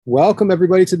Welcome,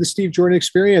 everybody, to the Steve Jordan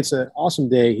Experience. An awesome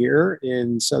day here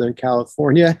in Southern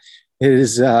California. It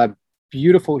is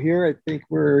beautiful here. I think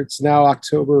it's now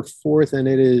October 4th, and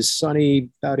it is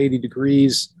sunny, about 80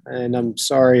 degrees. And I'm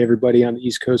sorry, everybody on the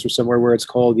East Coast or somewhere where it's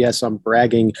cold. Yes, I'm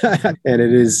bragging. And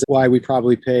it is why we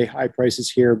probably pay high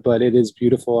prices here, but it is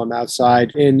beautiful. I'm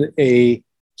outside in a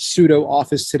pseudo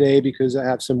office today because I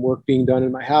have some work being done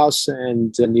in my house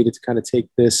and needed to kind of take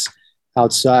this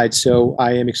outside. So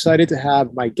I am excited to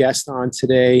have my guest on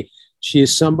today. She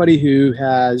is somebody who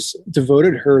has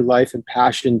devoted her life and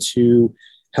passion to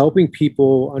helping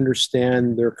people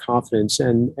understand their confidence.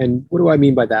 And what do I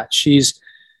mean by that? She's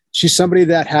somebody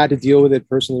that had to deal with it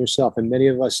personally herself, and many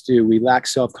of us do. We lack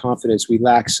self-confidence. We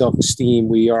lack self-esteem.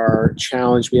 We are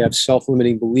challenged. We have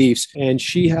self-limiting beliefs. And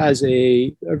she has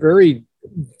a very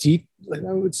deep,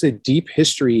 I would say, deep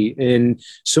history in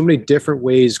so many different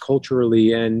ways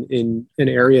culturally, and in an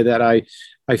area that I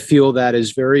feel that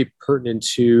is very pertinent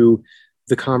to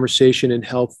the conversation in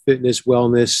health, fitness,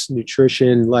 wellness,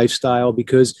 nutrition, lifestyle,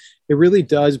 because it really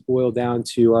does boil down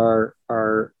to our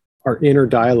inner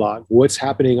dialogue. What's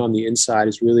happening on the inside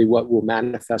is really what will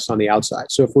manifest on the outside.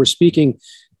 So if we're speaking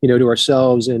to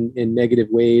ourselves in negative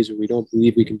ways, or we don't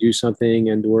believe we can do something,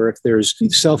 or if there's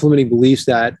self-limiting beliefs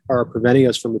that are preventing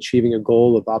us from achieving a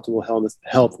goal of optimal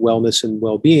health, wellness, and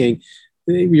well-being,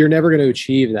 you're never going to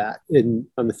achieve that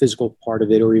on the physical part of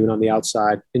it, or even on the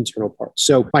outside internal part.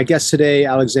 So my guest today,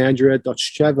 Alexandra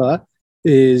Dotcheva,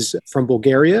 is from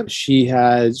Bulgaria. She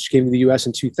came to the US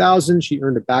in 2000. She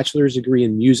earned a bachelor's degree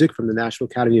in music from the National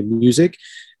Academy of Music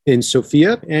in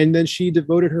Sofia. And then she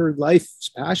devoted her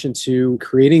life's passion to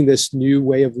creating this new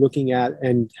way of looking at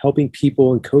and helping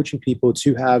people and coaching people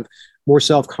to have more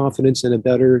self-confidence and a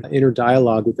better inner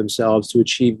dialogue with themselves to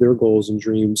achieve their goals and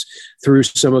dreams through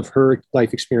some of her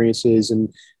life experiences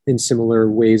and in similar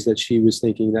ways that she was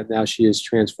thinking that now she is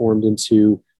transformed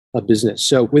into a business.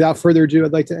 So without further ado,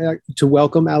 I'd like to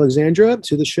welcome Alexandra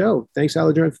to the show. Thanks,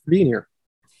 Alexandra, for being here.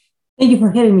 Thank you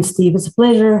for having me, Steve. It's a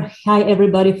pleasure. Hi,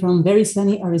 everybody from very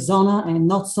sunny Arizona and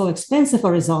not so expensive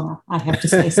Arizona, I have to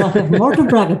say. So I have more to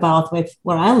brag about with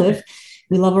where I live.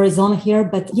 We love Arizona here.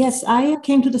 But yes, I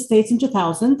came to the States in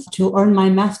 2000 to earn my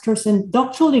master's and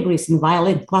doctoral degrees in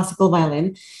violin, classical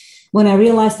violin, when I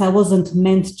realized I wasn't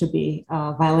meant to be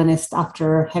a violinist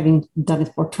after having done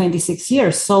it for 26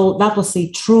 years. So that was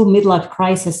a true midlife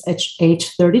crisis at age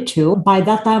 32. By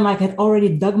that time, I had already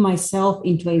dug myself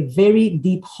into a very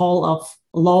deep hole of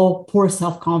low, poor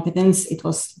self-confidence. It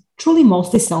was truly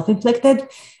mostly self-inflicted,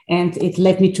 and it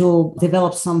led me to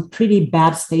develop some pretty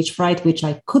bad stage fright, which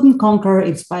I couldn't conquer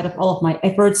in spite of all of my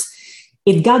efforts.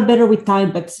 It got better with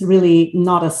time, but really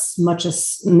not as much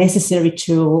as necessary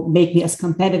to make me as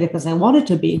competitive as I wanted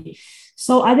to be.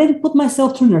 So I then put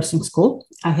myself through nursing school.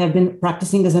 I have been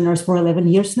practicing as a nurse for 11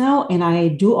 years now, and I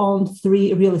do own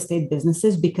 3 real estate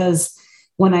businesses because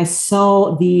when I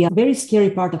saw the very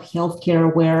scary part of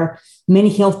healthcare where many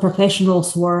health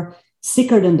professionals were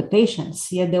sicker than the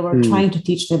patients, yet they were trying to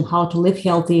teach them how to live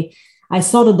healthy, I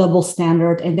saw the double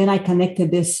standard, and then I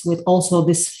connected this with also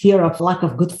this fear of lack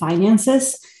of good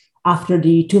finances after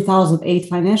the 2008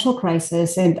 financial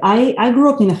crisis. And I grew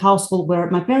up in a household where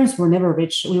my parents were never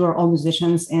rich. We were all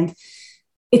musicians. And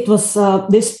it was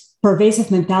this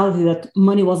pervasive mentality that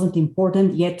money wasn't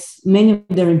important, yet many of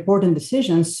their important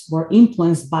decisions were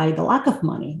influenced by the lack of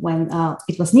money when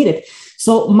it was needed.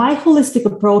 So my holistic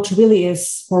approach really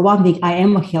is, for one thing, I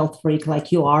am a health freak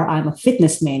like you are. I'm a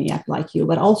fitness maniac like you,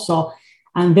 but also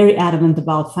I'm very adamant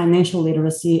about financial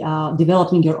literacy,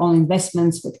 developing your own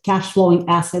investments with cash flowing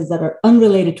assets that are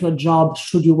unrelated to a job.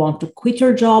 Should you want to quit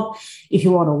your job? If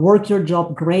you want to work your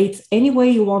job, great. Any way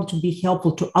you want to be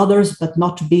helpful to others, but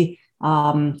not to be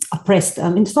oppressed. I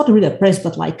mean, it's not really oppressed,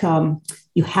 but like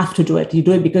you have to do it. You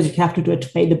do it because you have to do it to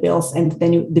pay the bills. And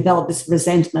then you develop this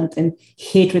resentment and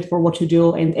hatred for what you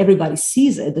do. And everybody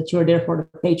sees it, that you're there for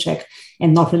the paycheck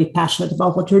and not really passionate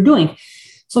about what you're doing.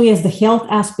 So yes, the health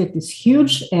aspect is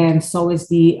huge, and so is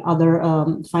the other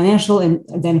financial, and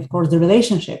then of course the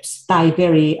relationships tie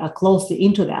very closely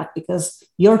into that, because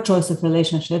your choice of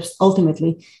relationships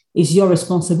ultimately is your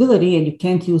responsibility, and you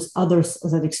can't use others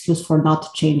as an excuse for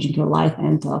not changing your life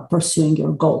and pursuing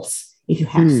your goals if you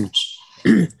have such.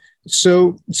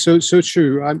 So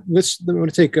true. I want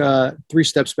to take 3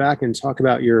 steps back and talk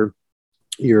about your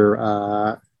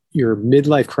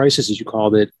midlife crisis, as you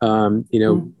called it.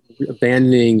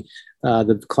 Abandoning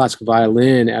the classical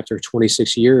violin after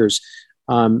 26 years.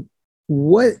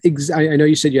 I know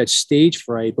you said you had stage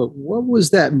fright, but what was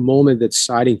that moment, that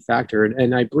deciding factor?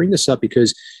 And I bring this up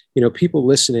because, people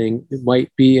listening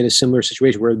might be in a similar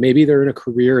situation where maybe they're in a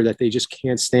career that they just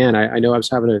can't stand. I know I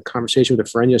was having a conversation with a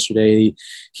friend yesterday.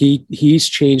 He's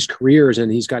changed careers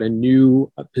and he's got a new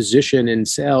position in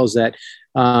sales that,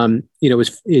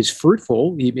 is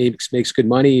fruitful. He makes good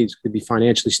money. He's going to be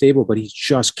financially stable, but he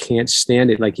just can't stand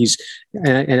it. Like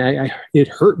it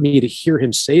hurt me to hear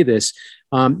him say this.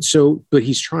 But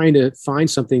he's trying to find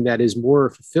something that is more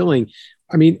fulfilling.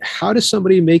 I mean, how does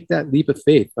somebody make that leap of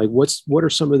faith? Like what are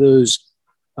some of those,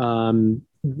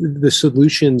 the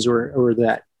solutions or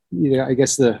that, I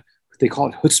guess they call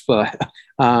it chutzpah,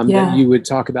 that you would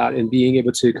talk about in being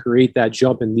able to create that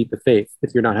jump and leap of faith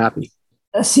if you're not happy?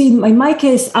 See, in my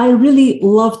case, I really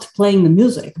loved playing the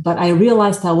music, but I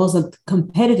realized I wasn't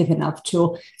competitive enough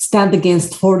to stand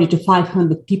against 40 to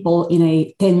 500 people in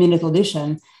a 10-minute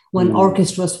audition when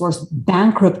orchestras was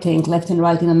bankrupting left and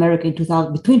right in America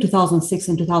between 2006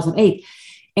 and 2008.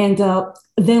 And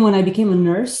then when I became a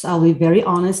nurse, I'll be very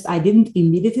honest, I didn't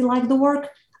immediately like the work.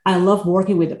 I love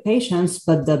working with the patients,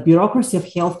 but the bureaucracy of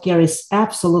healthcare is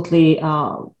absolutely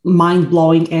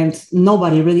mind-blowing and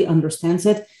nobody really understands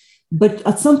it. But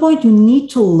at some point, you need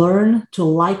to learn to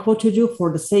like what you do for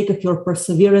the sake of your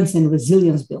perseverance and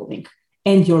resilience building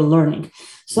and your learning.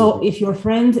 So if your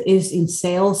friend is in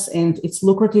sales and it's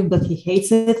lucrative, but he hates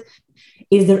it,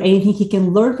 is there anything he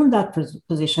can learn from that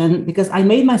position? Because I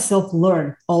made myself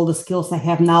learn all the skills I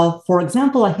have now. For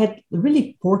example, I had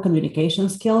really poor communication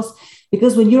skills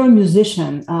because when you're a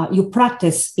musician, you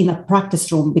practice in a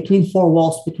practice room between four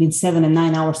walls, between 7 and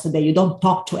 9 hours a day. You don't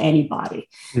talk to anybody.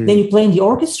 Then you play in the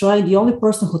orchestra and the only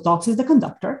person who talks is the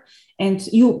conductor. And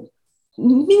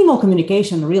minimal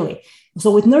communication, really. So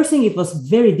with nursing, it was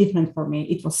very different for me.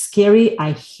 It was scary.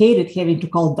 I hated having to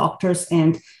call doctors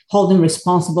and hold them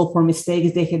responsible for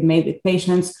mistakes they had made with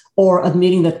patients or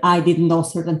admitting that I didn't know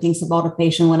certain things about a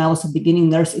patient when I was a beginning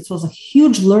nurse. It was a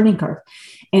huge learning curve.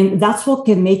 And that's what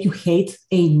can make you hate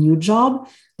a new job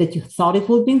that you thought it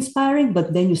would be inspiring,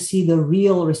 but then you see the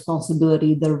real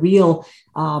responsibility, the real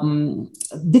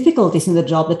difficulties in the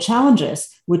job, the challenges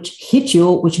which hit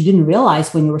you, which you didn't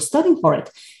realize when you were studying for it.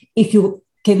 If you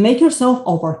can make yourself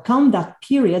overcome that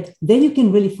period, then you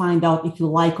can really find out if you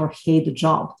like or hate the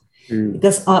job.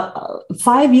 Because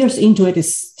 5 years into it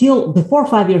is still, before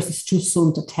 5 years is too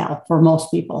soon to tell for most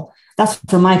people. That's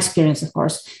from my experience, of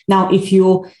course. Now, if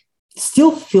you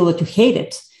still feel that you hate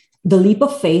it, the leap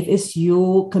of faith is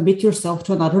you commit yourself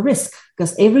to another risk,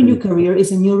 because every new career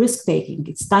is a new risk taking.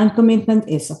 It's time commitment,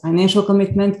 it's a financial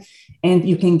commitment, and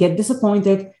you can get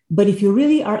disappointed. But if you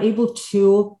really are able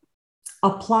to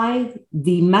apply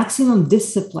the maximum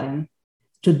discipline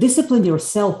to discipline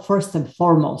yourself first and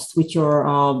foremost with your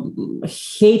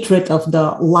hatred of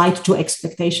the light to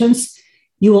expectations,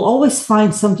 you will always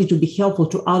find something to be helpful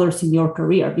to others in your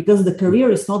career, because the career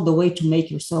is not the way to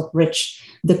make yourself rich.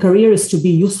 The career is to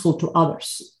be useful to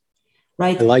others,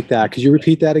 right? I like that. Could you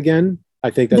repeat that again?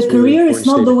 I think that's the career is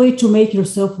not the way to make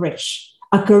yourself rich.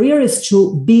 A career is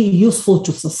to be useful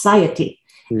to society.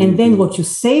 And then what you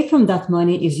save from that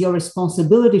money is your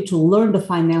responsibility to learn the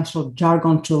financial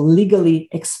jargon to legally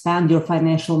expand your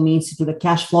financial means into the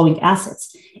cash flowing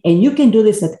assets. And you can do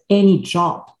this at any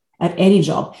job,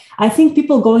 I think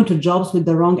people go into jobs with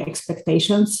the wrong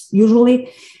expectations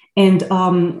usually. And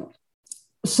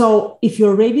so if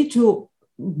you're ready to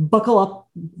buckle up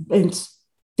and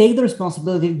take the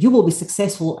responsibility, you will be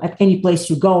successful at any place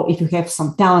you go if you have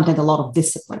some talent and a lot of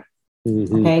discipline.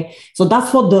 Okay, so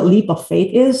that's what the leap of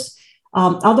faith is.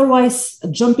 Otherwise,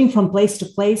 jumping from place to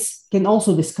place can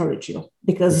also discourage you,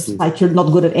 because it's like you're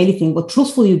not good at anything. But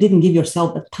truthfully, you didn't give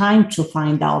yourself the time to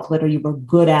find out whether you were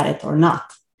good at it or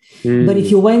not. But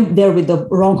if you went there with the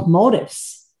wrong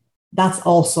motives, that's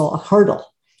also a hurdle,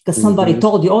 because somebody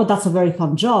told you, oh, that's a very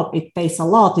fun job, it pays a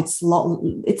lot.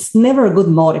 It's never a good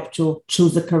motive to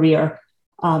choose a career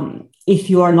if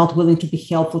you are not willing to be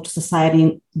helpful to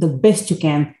society the best you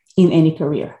can in any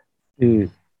career.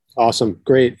 Awesome.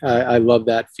 Great. I love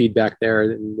that feedback there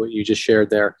and what you just shared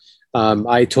there.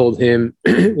 I told him,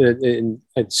 and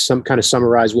some kind of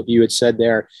summarize what you had said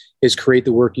there, is create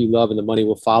the work you love and the money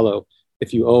will follow.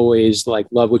 If you always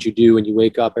love what you do and you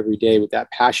wake up every day with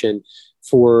that passion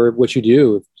for what you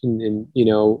do. And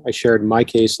I shared in my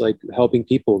case, helping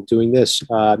people doing this,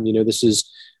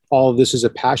 all of this is a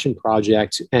passion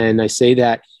project. And I say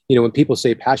that, when people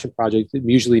say passion project, it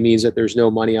usually means that there's no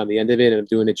money on the end of it and I'm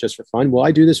doing it just for fun. Well,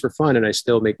 I do this for fun and I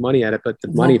still make money at it, but the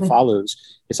money follows.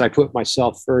 It's I put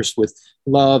myself first with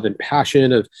love and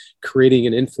passion of creating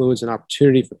an influence and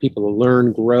opportunity for people to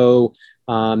learn, grow,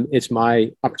 it's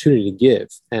my opportunity to give.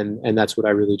 And that's what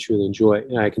I really, truly enjoy.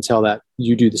 And I can tell that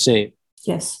you do the same.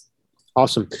 Yes.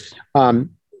 Awesome.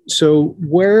 So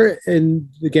where, and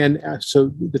again,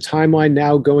 so the timeline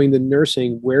now going to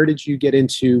nursing, where did you get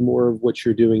into more of what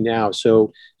you're doing now?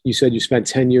 So you said you spent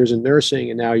 10 years in nursing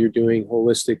and now you're doing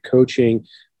holistic coaching.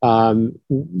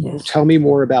 Yes. Tell me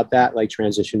more about that, like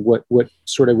transition. What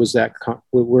sort of was that,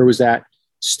 where was that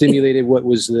stimulated? What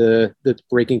was the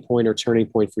breaking point or turning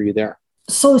point for you there?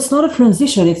 So it's not a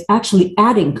transition. It's actually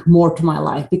adding more to my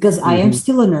life because I am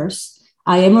still a nurse.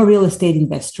 I am a real estate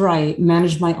investor. I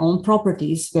manage my own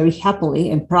properties very happily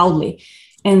and proudly.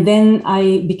 And then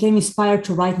I became inspired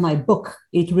to write my book.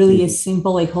 It really is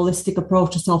simple, a holistic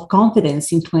approach to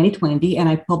self-confidence in 2020. And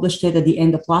I published it at the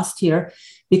end of last year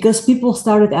because people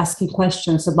started asking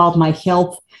questions about my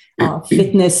health,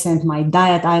 fitness, and my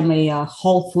diet. I'm a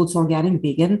whole foods organic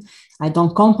vegan. I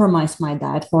don't compromise my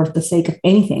diet for the sake of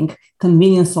anything,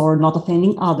 convenience or not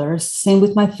offending others. Same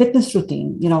with my fitness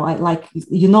routine. I like,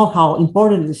 how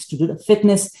important it is to do the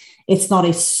fitness. It's not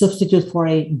a substitute for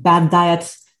a bad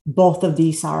diet. Both of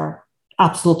these are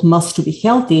absolute must to be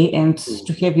healthy and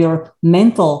to have your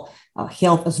mental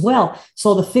health as well.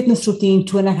 So the fitness routine,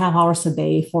 2.5 hours a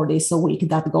day, 4 days a week,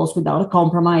 that goes without a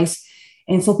compromise.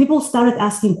 And so people started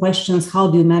asking questions, how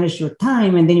do you manage your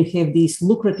time? And then you have these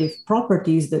lucrative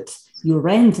properties that you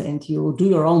rent and you do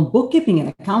your own bookkeeping and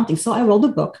accounting. So I wrote a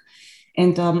book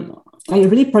and I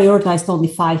really prioritized only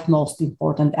 5 most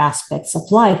important aspects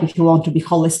of life. If you want to be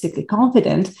holistically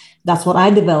confident, that's what I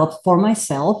developed for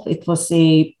myself. It was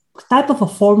a type of a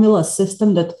formula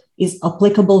system that is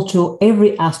applicable to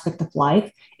every aspect of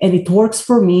life. And it works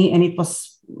for me. And it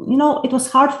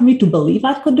was hard for me to believe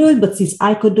I could do it. But since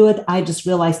I could do it, I just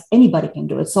realized anybody can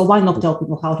do it. So why not tell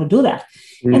people how to do that?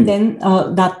 And then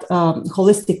that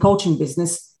holistic coaching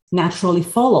business naturally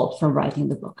followed from writing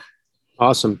the book.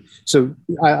 Awesome. So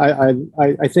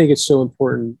I think it's so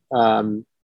important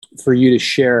for you to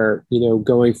share,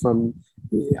 going from,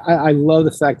 I love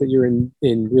the fact that you're in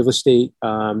real estate.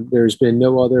 There's been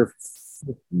no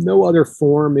other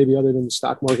form, maybe other than the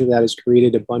stock market, that has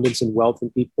created abundance and wealth in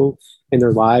people in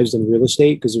their lives than real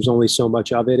estate, because there's only so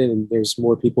much of it and there's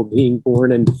more people being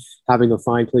born and having to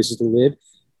find places to live.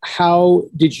 How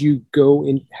did you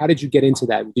how did you get into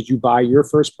that? Did you buy your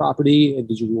first property and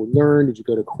did you learn? Did you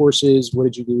go to courses? What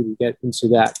did you do to get into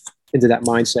that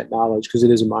mindset knowledge? Because it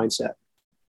is a mindset.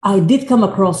 I did come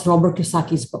across Robert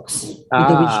Kiyosaki's books,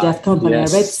 The Rich Dad Company.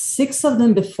 Yes. I read 6 of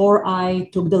them before I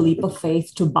took the leap of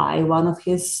faith to buy one of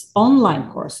his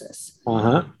online courses.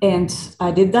 And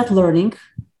I did that learning.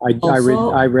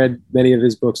 I read many of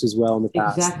his books as well in the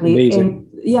past. Exactly. Amazing. And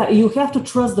yeah, you have to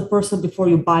trust the person before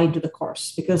you buy into the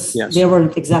course because they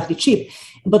weren't exactly cheap.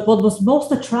 But what was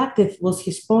most attractive was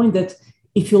his point that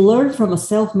if you learn from a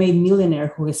self-made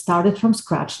millionaire who has started from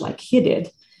scratch like he did,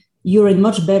 you're in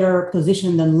much better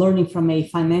position than learning from a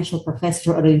financial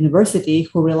professor at a university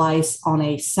who relies on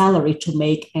a salary to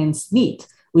make ends meet,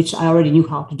 which I already knew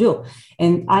how to do.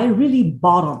 And I really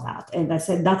bought on that. And I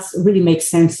said, that's really makes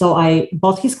sense. So I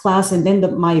bought his class. And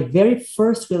then my very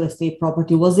first real estate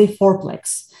property was a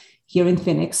 4-plex here in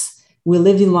Phoenix. We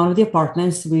lived in one of the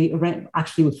apartments. We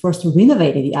first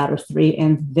renovated the other 3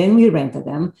 and then we rented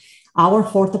them. Our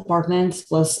 4th apartment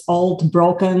was old,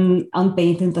 broken,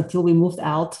 unpainted until we moved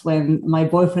out when my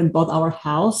boyfriend bought our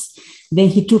house. Then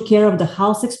he took care of the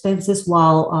house expenses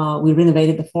while we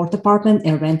renovated the 4th apartment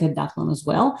and rented that one as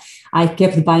well. I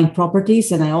kept buying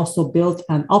properties and I also built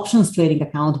an options trading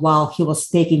account while he was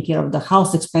taking care of the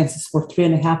house expenses for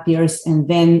 3.5 years. And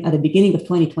then at the beginning of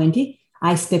 2020,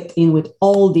 I stepped in with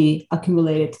all the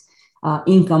accumulated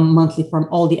income monthly from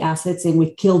all the assets, and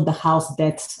we killed the house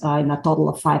debt in a total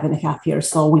of 5.5 years.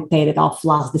 So we paid it off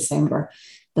last December,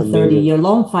 the 30-year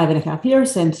loan, 5.5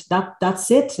 years, and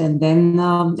that's it. And then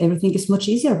everything is much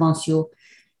easier once you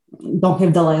don't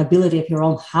have the liability of your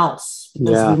own house.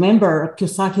 Because remember,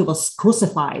 Kiyosaki was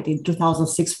crucified in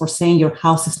 2006 for saying your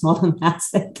house is not an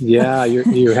asset. Yeah,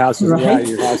 your house is right?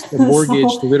 Your house. The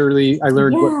mortgage, literally, I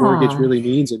learned what mortgage really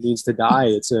means. It means to die.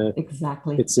 It's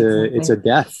a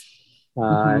death.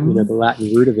 The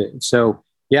Latin root of it. So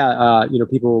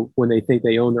people, when they think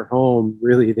they own their home,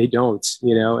 really they don't,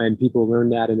 and people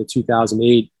learned that in the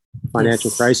 2008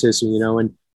 financial crisis,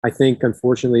 and I think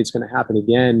unfortunately it's going to happen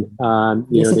again.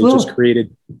 They just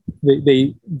created,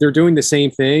 they're doing the same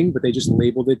thing, but they just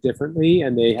labeled it differently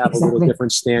and they have a little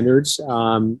different standards.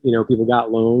 People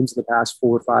got loans in the past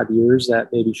 4 or 5 years that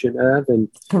maybe shouldn't have. And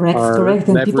correct.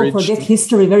 And people forget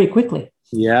history very quickly.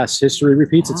 Yes, history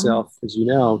repeats itself, as you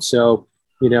know. So,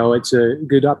 it's a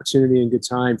good opportunity and good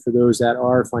time for those that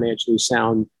are financially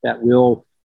sound that will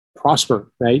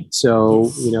prosper, right?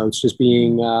 So, it's just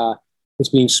being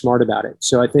smart about it.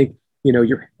 So I think, I know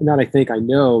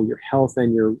your health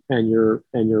and your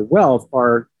wealth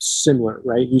are similar,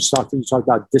 right? You talked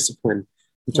about discipline.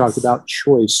 You talked about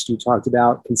choice. You talked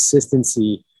about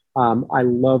consistency. I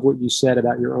love what you said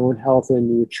about your own health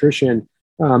and nutrition.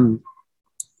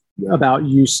 About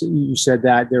you said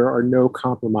that there are no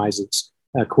compromises,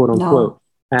 quote unquote. No.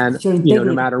 And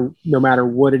no matter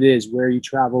what it is, where you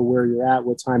travel, where you're at,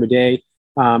 what time of day,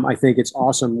 I think it's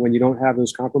awesome when you don't have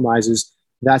those compromises.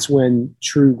 That's when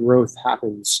true growth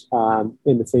happens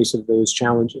in the face of those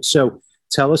challenges. So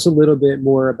tell us a little bit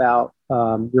more about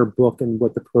your book and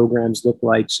what the programs look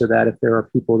like, so that if there are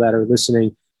people that are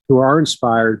listening who are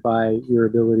inspired by your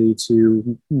ability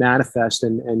to manifest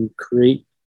and create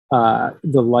the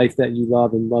life that you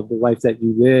love and love the life that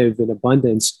you live in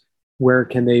abundance, where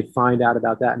can they find out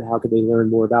about that, and how can they learn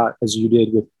more about, as you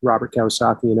did with Robert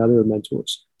Kiyosaki and other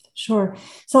mentors? Sure.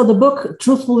 So the book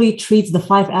truthfully treats the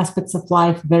 5 aspects of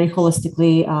life very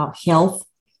holistically: health,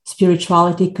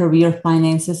 spirituality, career,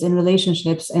 finances, and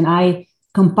relationships. And I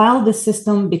compiled this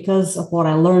system because of what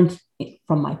I learned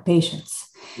from my patients.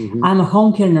 Mm-hmm. I'm a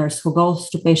home care nurse who goes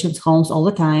to patients' homes all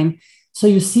the time. So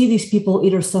you see these people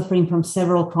either suffering from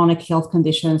several chronic health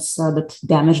conditions that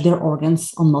damage their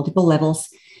organs on multiple levels.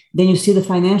 Then you see the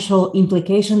financial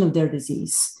implication of their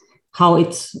disease, how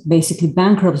it basically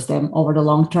bankrupts them over the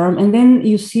long term. And then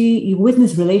you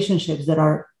witness relationships that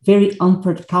are very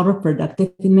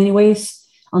counterproductive in many ways,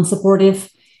 unsupportive.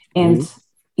 And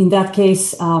in that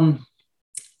case,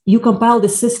 you compile the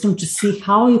system to see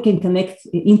how you can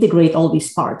integrate all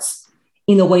these parts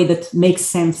in a way that makes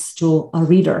sense to a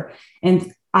reader.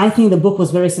 And I think the book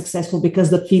was very successful because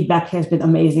the feedback has been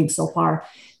amazing so far.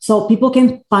 So people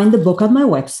can find the book on my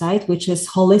website, which is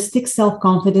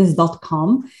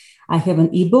holisticselfconfidence.com. I have an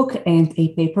ebook and a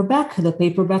paperback. The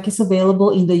paperback is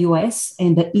available in the US,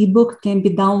 and the ebook can be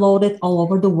downloaded all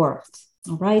over the world.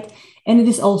 All right. And it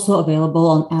is also available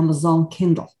on Amazon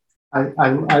Kindle.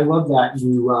 I love that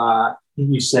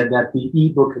you said that the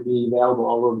ebook could be available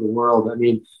all over the world. I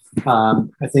mean,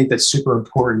 I think that's super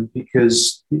important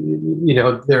because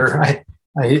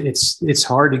it's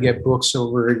hard to get books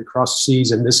over across the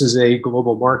seas, and this is a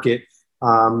global market.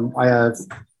 I have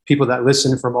people that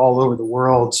listen from all over the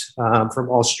world, from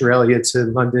Australia to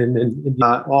London and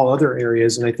all other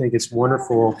areas, and I think it's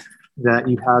wonderful that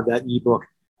you have that ebook.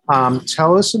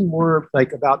 Tell us some more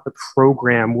about the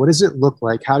program. What does it look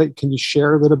like? Can you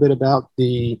share a little bit about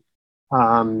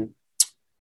some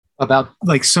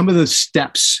of the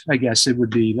steps? I guess it would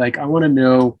be I want to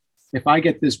know, if I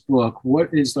get this book, what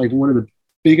is one of the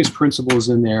biggest principles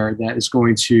in there that is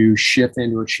going to shift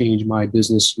and or change my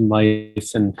business and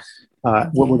life, and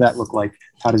what will that look like?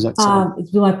 How does that sound?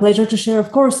 It's been my pleasure to share,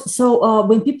 of course. So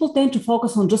when people tend to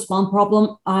focus on just one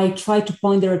problem, I try to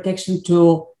point their attention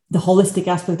to the holistic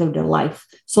aspect of their life,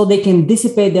 so they can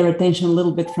dissipate their attention a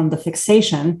little bit from the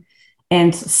fixation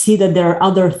and see that there are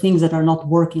other things that are not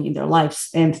working in their lives.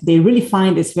 And they really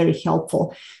find this very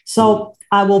helpful. So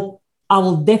I will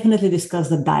definitely discuss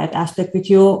the diet aspect with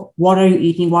you. What are you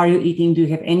eating? Why are you eating? Do you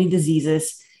have any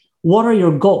diseases? What are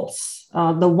your goals?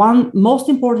 The one most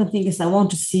important thing is I want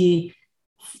to see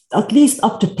at least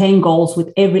up to 10 goals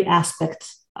with every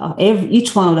aspect,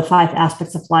 each one of the 5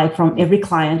 aspects of life from every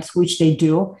client, which they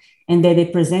do. And then they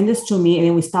present this to me, and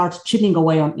then we start chipping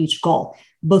away on each goal.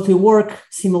 But we work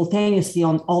simultaneously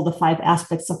on all the 5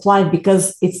 aspects of life,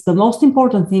 because it's the most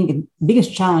important thing and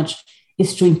biggest challenge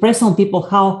is to impress on people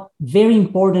how very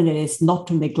important it is not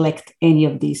to neglect any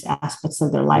of these aspects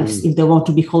of their lives if they want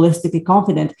to be holistically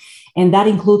confident. And that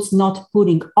includes not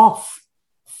putting off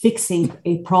fixing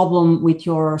a problem with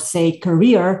your, say,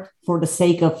 career for the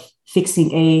sake of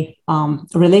fixing a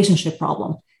relationship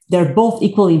problem. They're both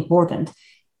equally important,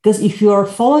 because if you are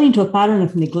falling into a pattern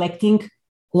of neglecting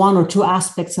 1 or 2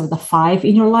 aspects of the 5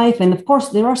 in your life, and of course,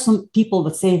 there are some people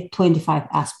that say 25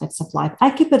 aspects of life. I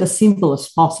keep it as simple as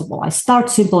possible. I start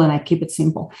simple and I keep it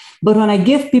simple. But when I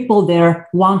give people their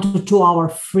 1 to 2 hour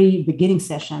free beginning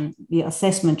session, the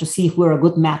assessment to see if we're a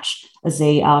good match as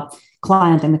a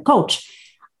client and a coach,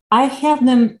 I have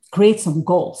them create some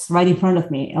goals right in front of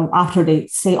me after they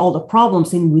say all the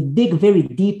problems, and we dig very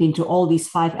deep into all these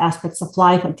 5 aspects of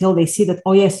life until they see that,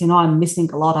 oh yes, I'm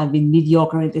missing a lot. I've been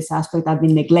mediocre in this aspect. I've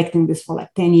been neglecting this for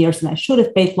 10 years and I should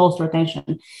have paid closer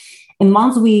attention. And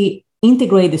once we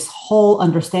integrate this whole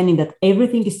understanding that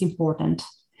everything is important,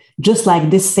 just like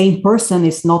this same person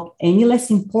is not any less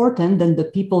important than the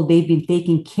people they've been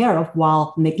taking care of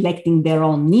while neglecting their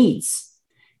own needs.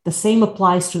 The same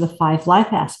applies to the 5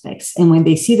 life aspects. And when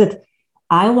they see that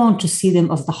I want to see them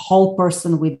as the whole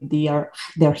person with their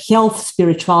health,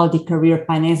 spirituality, career,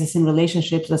 finances, and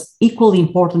relationships as equally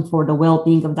important for the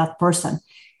well-being of that person.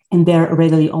 And they're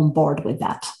readily on board with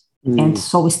that. And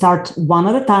so we start one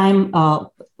at a time,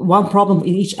 one problem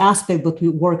in each aspect, but we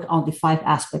work on the 5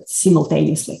 aspects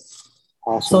simultaneously.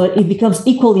 Awesome. So it becomes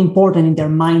equally important in their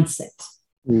mindset.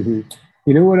 Mm-hmm.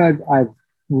 You know what I've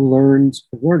learned?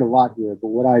 I've learned a lot here, but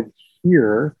what I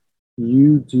hear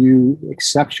you do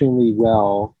exceptionally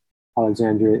well,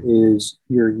 Alexandra, is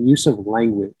your use of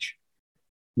language.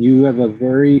 You have a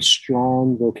very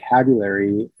strong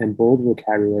vocabulary and bold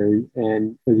vocabulary,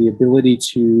 and the ability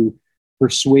to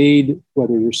persuade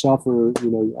whether yourself or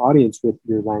your audience with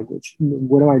your language.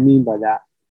 What do I mean by that?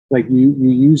 Like you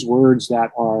use words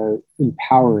that are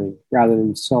empowering rather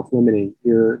than self-limiting.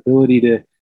 Your ability to,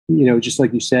 just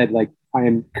like you said, like I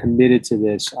am committed to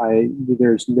this.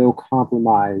 There's no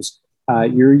compromise.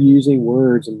 You're using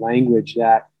words and language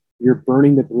that you're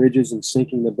burning the bridges and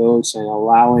sinking the boats and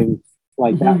allowing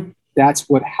like that. That's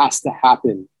what has to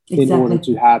happen in order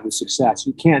to have the success.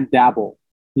 You can't dabble.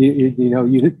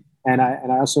 And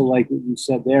I also like what you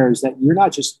said there is that you're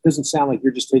not just, doesn't sound like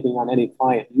you're just taking on any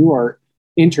client. You are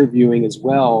interviewing as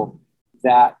well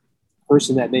that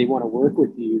person that may want to work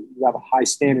with you. You have a high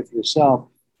standard for yourself,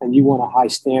 and you want a high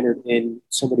standard in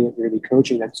somebody that you're going to be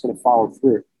coaching that's going to follow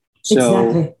through.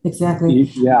 So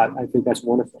Exactly. I think that's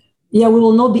wonderful. Yeah, we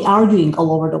will not be arguing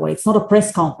all over the way. It's not a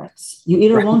press conference. You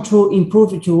either want to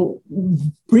improve, to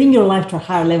bring your life to a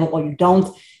higher level, or you don't.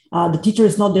 The teacher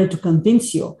is not there to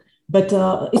convince you. But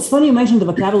it's funny you mentioned the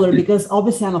vocabulary, because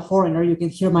obviously I'm a foreigner. You can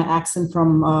hear my accent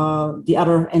from the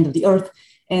other end of the earth.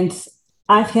 And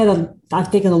I've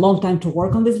taken a long time to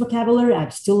work on this vocabulary.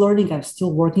 I'm still learning. I'm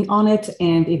still working on it.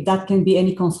 And if that can be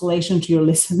any consolation to your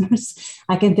listeners,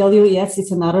 I can tell you, yes,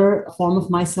 it's another form of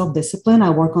my self-discipline. I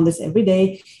work on this every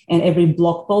day. And every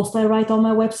blog post I write on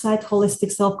my website,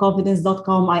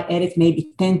 holisticselfconfidence.com, I edit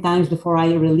maybe 10 times before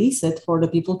I release it for the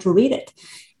people to read it.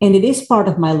 And it is part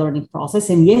of my learning process.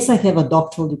 And yes, I have a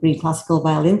doctoral degree in classical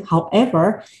violin.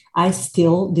 However, I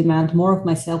still demand more of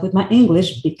myself with my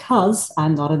English because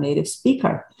I'm not a native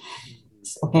speaker.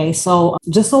 Okay, so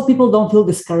just so people don't feel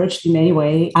discouraged in any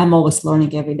way, I'm always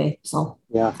learning every day. So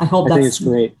yeah, I think it's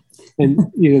great.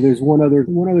 And there's one other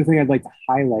thing I'd like to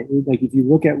highlight. Like if you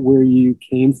look at where you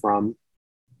came from,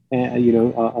 a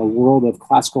world of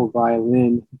classical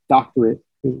violin doctorate,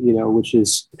 which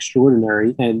is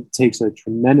extraordinary and takes a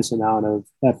tremendous amount of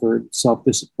effort,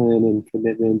 self-discipline and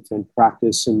commitment and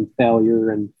practice and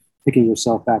failure and picking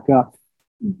yourself back up,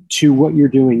 to what you're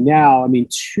doing now. I mean,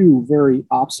 2 very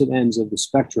opposite ends of the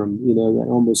spectrum,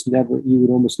 that you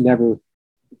would almost never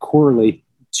correlate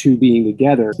to being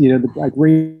together. I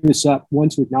bring this up, one,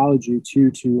 to acknowledge you,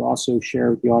 2, to also share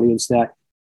with the audience that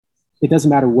it doesn't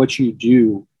matter what you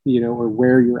do, or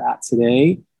where you're at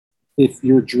today. If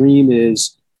your dream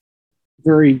is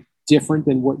very different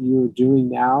than what you're doing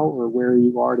now or where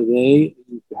you are today,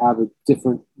 you have a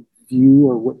different view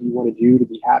or what you want to do to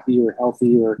be happy or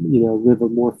healthy or, live a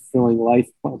more fulfilling life,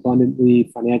 abundantly,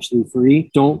 financially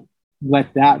free. Don't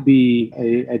let that be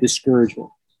a discouragement.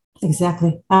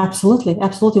 Exactly. Absolutely.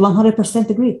 100%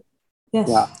 agree. Yes.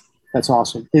 Yeah. That's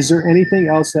awesome. Is there anything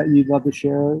else that you'd love to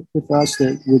share with us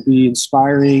that would be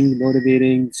inspiring,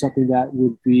 motivating, something that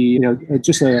would be,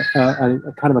 just a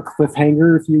kind of a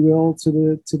cliffhanger, if you will,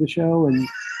 to the show, and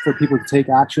for people to take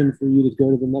action, for you to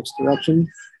go to the next direction?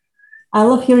 I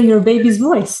love hearing your baby's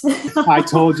voice. I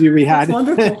told you we had.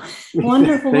 Wonderful.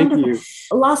 Thank you.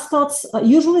 Last thoughts.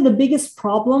 Usually the biggest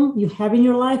problem you have in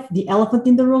your life, the elephant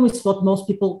in the room, is what most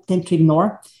people tend to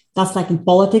ignore. That's like in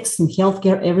politics, in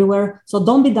healthcare, everywhere. So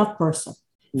don't be that person.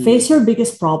 Face your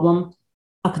biggest problem,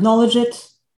 acknowledge it.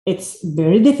 It's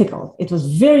very difficult. It was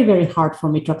very, very hard for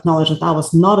me to acknowledge that I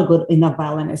was not a good enough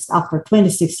violinist after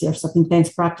 26 years of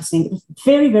intense practicing. It was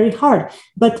very, very hard,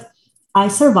 but I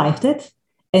survived it.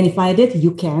 And if I did,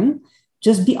 you can.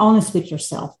 Just be honest with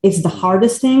yourself. It's the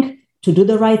hardest thing, to do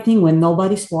the right thing when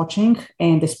nobody's watching,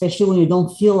 and especially when you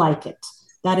don't feel like it.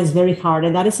 That is very hard.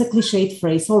 And that is a cliched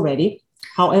phrase already.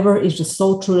 However, it's just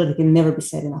so true that it can never be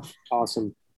said enough.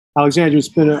 Awesome. Alexandra, it's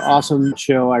been an awesome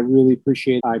show. I really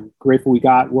appreciate it. I'm grateful we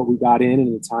got what we got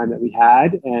in the time that we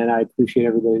had, and I appreciate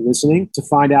everybody listening. To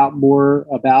find out more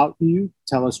about you,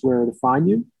 tell us where to find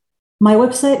you. My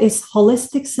website is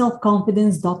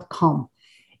holisticselfconfidence.com.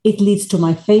 It leads to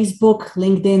my Facebook,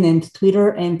 LinkedIn, and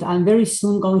Twitter. And I'm very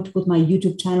soon going to put my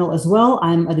YouTube channel as well.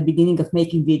 I'm at the beginning of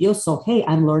making videos. So, hey,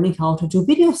 I'm learning how to do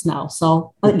videos now.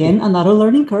 So again, another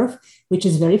learning curve, which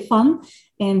is very fun.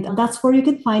 And that's where you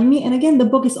can find me. And again, the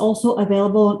book is also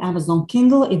available on Amazon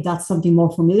Kindle, if that's something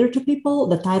more familiar to people.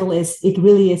 The title is It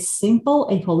Really Is Simple,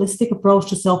 A Holistic Approach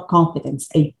to Self-Confidence,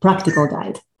 a Practical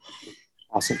Guide.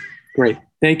 Awesome. Great.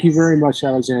 Thank you very much,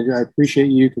 Alexandra. I appreciate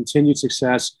you. Continued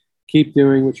success. Keep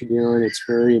doing what you're doing. It's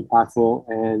very impactful.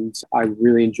 And I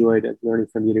really enjoyed learning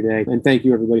from you today. And thank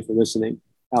you, everybody, for listening.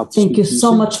 Thank you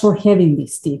so much for having me,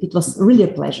 Steve. It was really a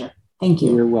pleasure. Thank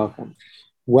you. You're welcome.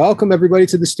 Welcome, everybody,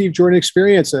 to the Steve Jordan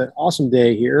Experience. An awesome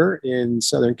day here in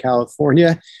Southern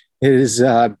California. It is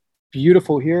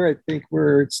beautiful here. I think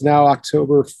it's now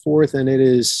October 4th, and it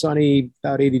is sunny,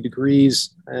 about 80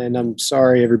 degrees. And I'm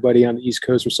sorry, everybody on the East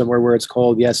Coast or somewhere where it's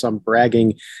cold. Yes, I'm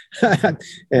bragging. And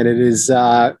it is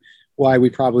why we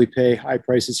probably pay high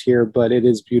prices here, but it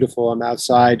is beautiful. I'm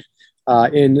outside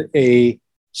in a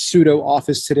pseudo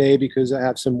office today because I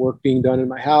have some work being done in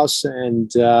my house and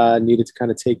needed to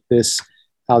kind of take this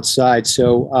outside.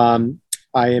 So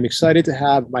I am excited to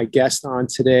have my guest on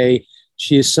today.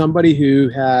 She is somebody who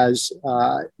has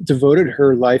devoted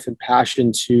her life and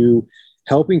passion to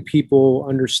helping people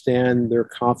understand their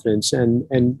confidence.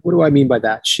 And what do I mean by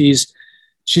that? She's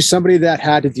somebody that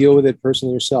had to deal with it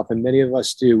personally herself, and many of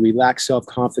us do. We lack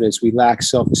self-confidence. We lack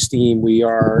self-esteem. We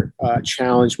are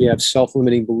challenged. We have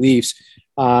self-limiting beliefs.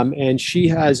 And she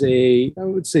has I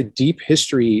would say, deep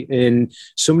history in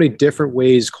so many different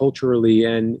ways culturally,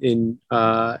 and in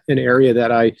an area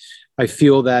that I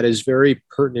feel that is very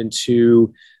pertinent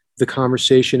to the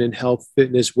conversation in health,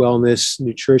 fitness, wellness,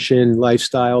 nutrition,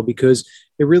 lifestyle, because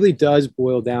it really does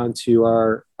boil down to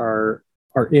our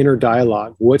inner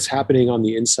dialogue. What's happening on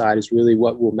the inside is really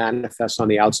what will manifest on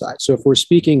the outside. So if we're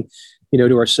speaking,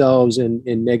 to ourselves in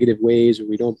negative ways, or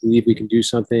we don't believe we can do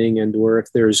something, or if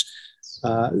there's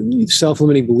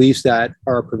self-limiting beliefs that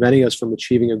are preventing us from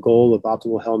achieving a goal of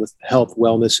optimal health,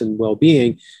 wellness, and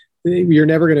well-being, you're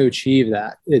never going to achieve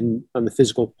that on the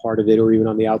physical part of it, or even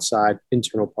on the outside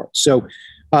internal part. So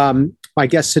my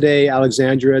guest today,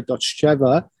 Alexandra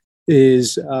Dotcheva,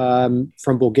 is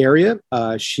from Bulgaria.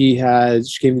 She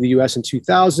came to the US in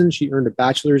 2000. She earned a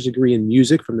bachelor's degree in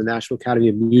music from the National Academy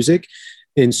of Music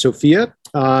in Sofia.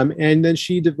 And then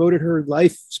she devoted her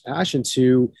life's passion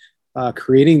to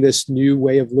creating this new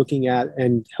way of looking at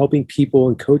and helping people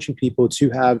and coaching people to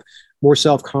have more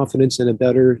self-confidence and a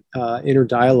better inner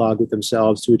dialogue with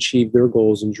themselves to achieve their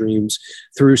goals and dreams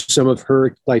through some of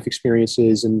her life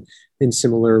experiences and in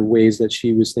similar ways that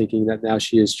she was thinking that now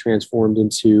she is transformed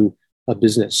into a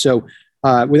business. So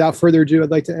without further ado,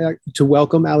 I'd like to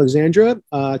welcome Alexandra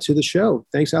to the show.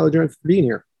 Thanks, Alexandra, for being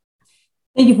here.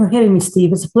 Thank you for having me,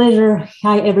 Steve. It's a pleasure.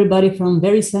 Hi, everybody from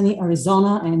very sunny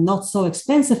Arizona and not so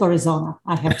expensive Arizona,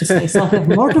 I have to say. So I have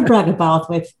more to brag about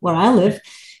with where I live.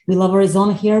 We love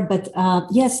Arizona here. But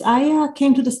yes, I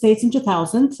came to the States in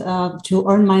 2000 to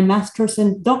earn my master's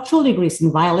and doctoral degrees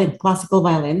in violin, classical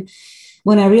violin,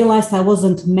 when I realized I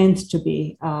wasn't meant to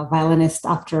be a violinist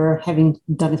after having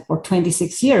done it for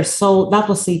 26 years. So that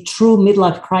was a true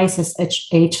midlife crisis at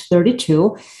age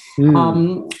 32.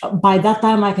 By that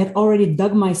time, I had already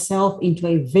dug myself into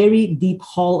a very deep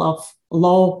hole of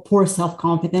low, poor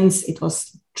self-confidence. It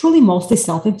was truly mostly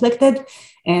self-inflicted,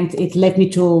 and it led me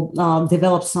to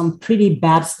develop some pretty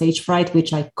bad stage fright,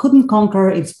 which I couldn't conquer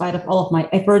in spite of all of my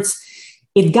efforts.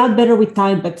 It got better with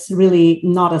time, but really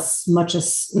not as much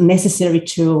as necessary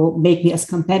to make me as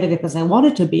competitive as I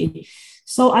wanted to be.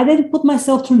 So I then put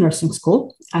myself through nursing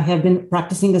school. I have been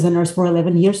practicing as a nurse for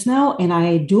 11 years now, and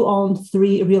I do own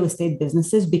 3 real estate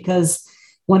businesses because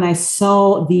when I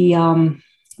saw the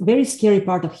very scary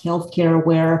part of healthcare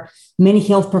where many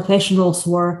health professionals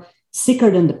were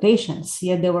sicker than the patients,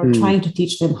 yet they were trying to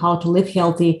teach them how to live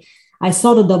healthy, I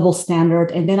saw the double standard.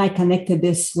 And then I connected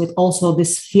this with also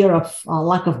this fear of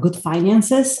lack of good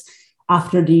finances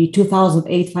after the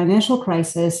 2008 financial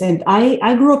crisis. And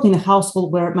I grew up in a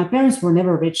household where my parents were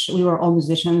never rich. We were all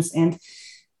musicians. And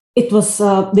it was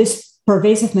this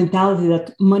pervasive mentality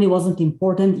that money wasn't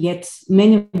important, yet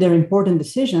many of their important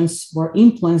decisions were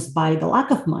influenced by the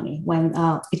lack of money when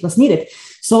it was needed.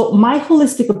 So my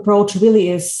holistic approach really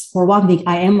is, for one thing,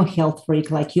 I am a health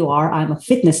freak like you are. I'm a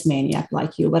fitness maniac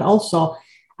like you, but also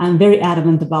I'm very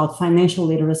adamant about financial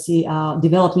literacy,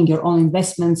 developing your own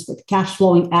investments with cash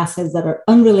flowing assets that are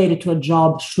unrelated to a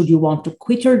job. Should you want to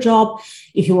quit your job,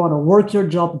 if you want to work your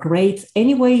job, great.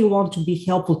 Any way you want to be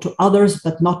helpful to others,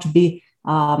 but not to be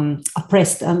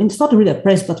oppressed. It's not really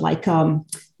oppressed, but like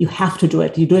you have to do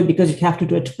it. You do it because you have to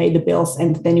do it to pay the bills.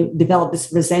 And then you develop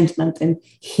this resentment and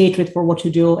hatred for what you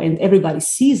do. And everybody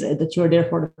sees it, that you're there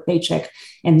for the paycheck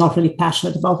and not really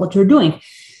passionate about what you're doing.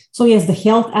 So yes, the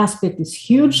health aspect is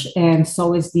huge. And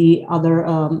so is the other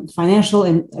financial.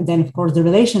 And then, of course, the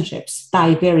relationships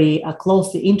tie very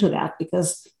closely into that, because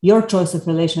your choice of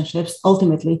relationships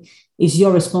ultimately is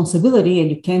your responsibility. And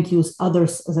you can't use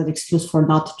others as an excuse for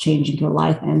not changing your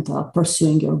life and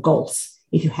pursuing your goals,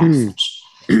 if you have such.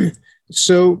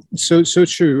 So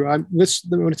true. I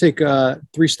want to take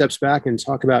 3 steps back and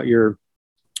talk about your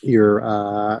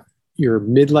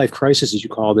midlife crisis, as you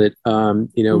called it.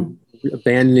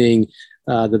 Abandoning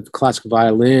the classical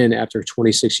violin after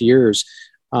 26 years.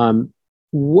 I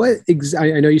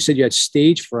know you said you had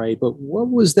stage fright, but what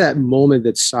was that moment,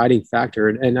 that deciding factor?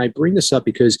 And I bring this up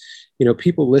because,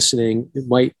 people listening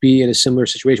might be in a similar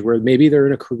situation where maybe they're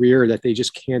in a career that they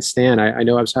just can't stand. I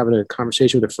know I was having a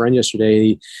conversation with a friend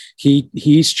yesterday.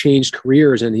 He's changed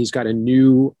careers and he's got a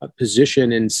new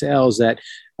position in sales that,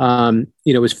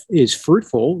 is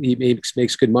fruitful. He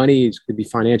makes good money. He's going to be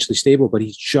financially stable, but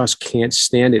he just can't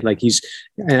stand it.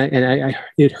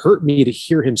 It hurt me to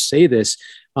hear him say this.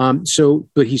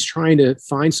 But he's trying to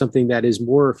find something that is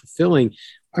more fulfilling.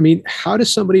 I mean, how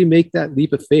does somebody make that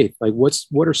leap of faith? Like,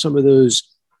 what are some of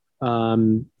those,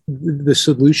 the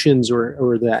solutions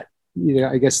or that,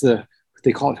 I guess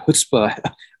they call it chutzpah,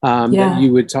 that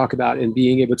you would talk about in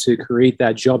being able to create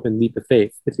that jump and leap of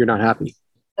faith if you're not happy?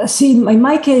 See, in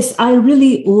my case, I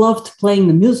really loved playing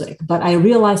the music, but I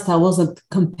realized I wasn't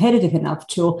competitive enough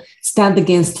to stand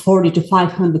against 40 to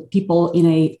 500 people in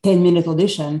a 10-minute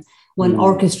audition when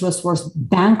orchestras were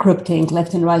bankrupting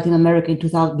left and right in America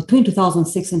between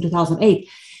 2006 and 2008.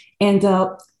 And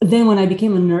then when I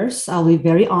became a nurse, I'll be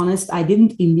very honest, I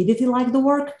didn't immediately like the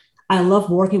work. I love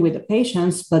working with the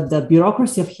patients, but the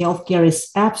bureaucracy of healthcare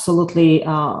is absolutely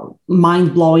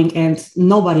mind-blowing and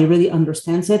nobody really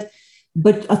understands it.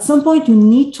 But at some point, you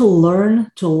need to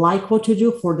learn to like what you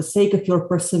do for the sake of your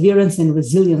perseverance and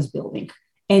resilience building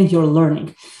and your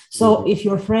learning. So if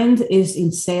your friend is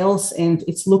in sales and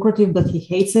it's lucrative, but he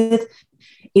hates it,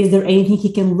 is there anything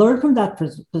he can learn from that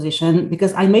position?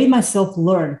 Because I made myself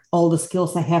learn all the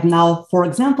skills I have now. For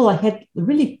example, I had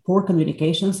really poor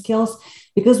communication skills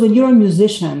because when you're a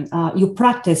musician, you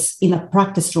practice in a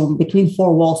practice room between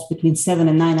 4 walls, between 7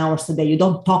 and 9 hours a day. You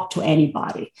don't talk to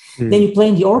anybody. Then you play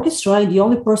in the orchestra and the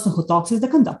only person who talks is the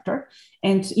conductor,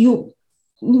 and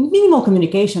minimal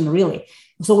communication, really.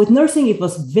 So with nursing, it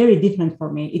was very different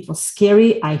for me. It was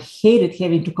scary. I hated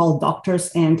having to call doctors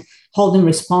and hold them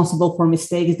responsible for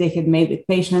mistakes they had made with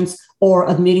patients, or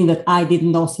admitting that I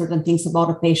didn't know certain things about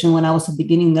a patient when I was a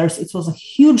beginning nurse. It was a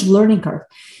huge learning curve.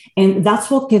 And that's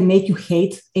what can make you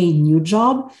hate a new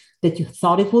job that you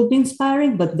thought it would be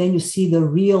inspiring, but then you see the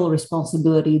real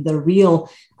responsibility, the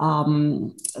real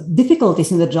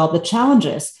difficulties in the job, the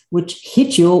challenges which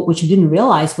hit you, which you didn't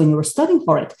realize when you were studying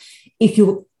for it. If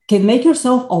you can make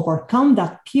yourself overcome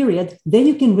that period, then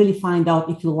you can really find out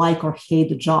if you like or hate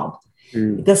the job.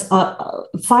 Because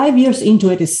 5 years into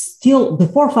it is still,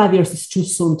 before 5 years is too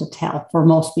soon to tell for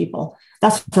most people.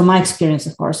 That's from my experience,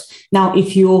 of course. Now,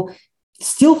 if you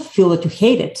still feel that you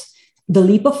hate it, the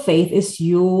leap of faith is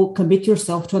you commit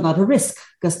yourself to another risk,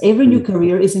 because every new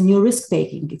career is a new risk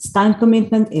taking. It's time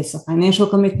commitment, it's a financial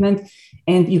commitment,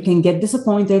 and you can get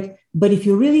disappointed. But if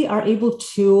you really are able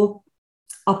to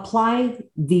apply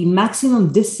the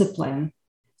maximum discipline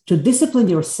to discipline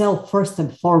yourself first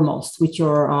and foremost with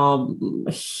your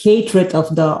hatred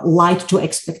of the light to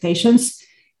expectations,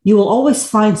 you will always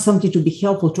find something to be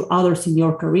helpful to others in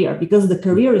your career, because the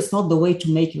career is not the way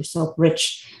to make yourself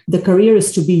rich. The career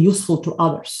is to be useful to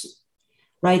others,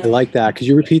 right? I like that. Could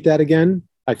you repeat that again?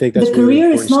 I think that's the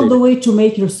career is not the way to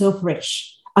make yourself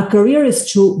rich. A career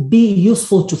is to be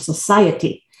useful to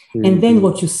society. And then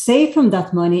what you save from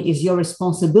that money is your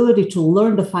responsibility to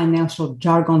learn the financial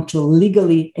jargon to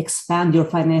legally expand your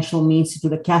financial means into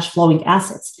the cash flowing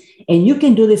assets. And you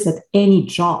can do this at any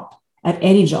job.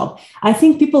 I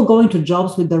think people go into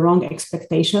jobs with the wrong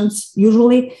expectations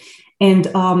usually. And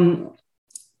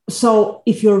so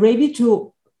if you're ready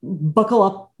to buckle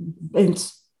up and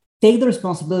take the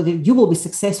responsibility, you will be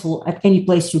successful at any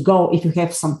place you go if you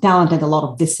have some talent and a lot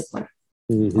of discipline.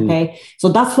 Okay, so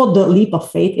that's what the leap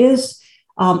of faith is.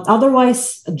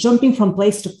 Otherwise, jumping from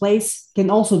place to place can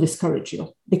also discourage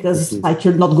you, because it's like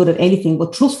you're not good at anything.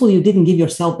 But truthfully, you didn't give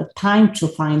yourself the time to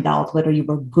find out whether you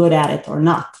were good at it or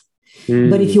not.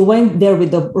 But if you went there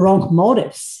with the wrong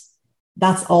motives,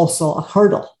 that's also a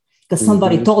hurdle, because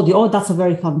somebody told you, oh, that's a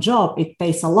very fun job. It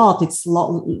pays a lot.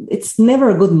 It's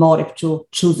never a good motive to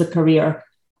choose a career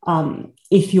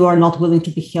if you are not willing to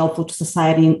be helpful to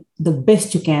society the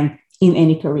best you can in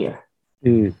any career.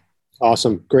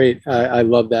 Awesome. Great. I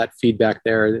love that feedback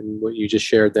there and what you just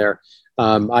shared there.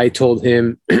 I told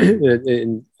him,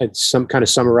 and some kind of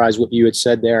summarize what you had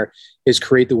said there, is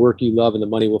create the work you love and the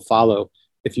money will follow.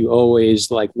 If you always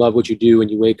like love what you do and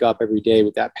you wake up every day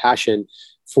with that passion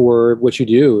for what you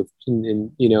do.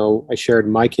 And you know, I shared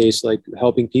in my case, like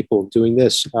helping people, doing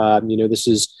this, you know,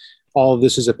 all of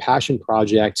this is a passion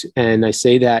project. And I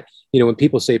say that, you know, when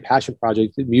people say passion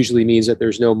project, it usually means that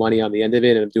there's no money on the end of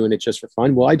it and I'm doing it just for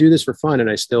fun. Well, I do this for fun and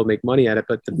I still make money at it,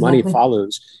 but the money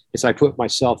follows. It's I put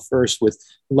myself first with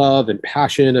love and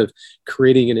passion of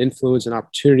creating an influence and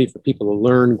opportunity for people to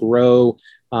learn, grow.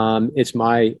 It's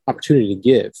my opportunity to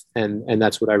give. And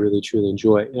that's what I really, truly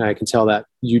enjoy. And I can tell that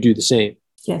you do the same.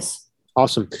 Yes.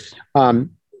 Awesome.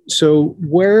 So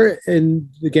where, and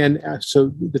again,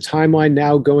 so the timeline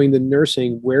now going to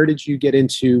nursing, where did you get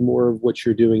into more of what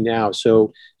you're doing now?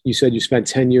 So you said you spent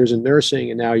 10 years in nursing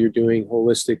and now you're doing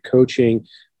holistic coaching.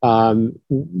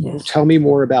 Yes. Tell me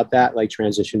more about that, like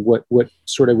transition. What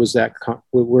sort of was that,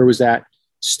 where was that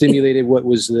stimulated? What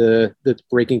was the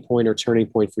breaking point or turning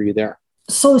point for you there?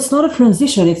 So it's not a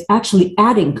transition. It's actually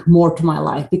adding more to my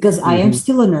life because I am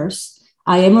still a nurse.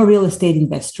 I am a real estate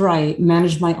investor. I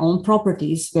manage my own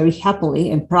properties very happily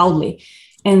and proudly.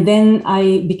 And then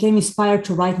I became inspired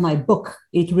to write my book.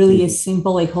 It really is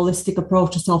simple, a holistic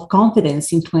approach to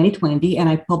self-confidence in 2020. And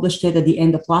I published it at the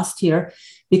end of last year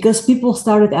because people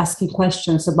started asking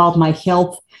questions about my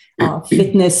health,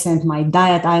 fitness, and my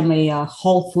diet. I'm a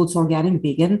whole foods organic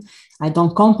vegan. I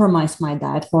don't compromise my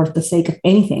diet for the sake of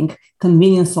anything,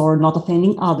 convenience or not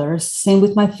offending others. Same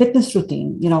with my fitness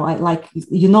routine. You know,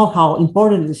 you know how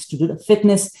important it is to do the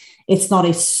fitness. It's not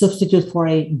a substitute for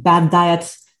a bad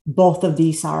diet. Both of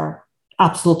these are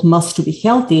absolute must to be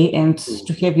healthy and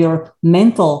to have your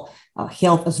mental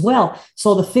health as well.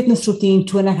 So the fitness routine,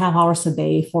 2.5 hours a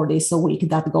day, 4 days a week,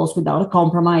 that goes without a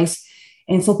compromise.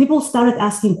 And so people started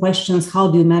asking questions,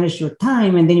 how do you manage your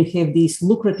time? And then you have these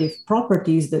lucrative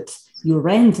properties that you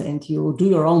rent and you do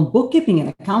your own bookkeeping and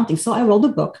accounting. So I wrote a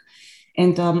book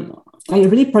and I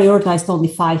really prioritized only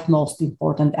 5 most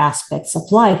important aspects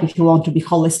of life. If you want to be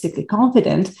holistically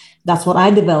confident, that's what I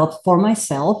developed for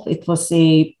myself. It was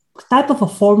a type of a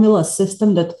formula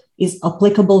system that is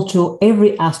applicable to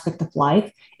every aspect of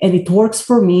life. And it works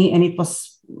for me. And it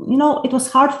was, you know, it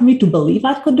was hard for me to believe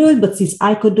I could do it. But since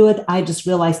I could do it, I just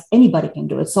realized anybody can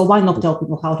do it. So why not tell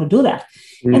people how to do that?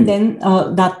 And then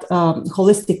that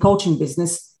holistic coaching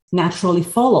business naturally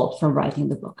followed from writing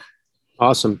the book.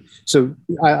 Awesome. So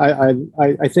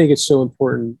I think it's so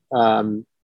important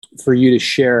for you to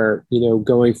share, you know,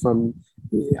 going from,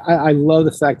 I love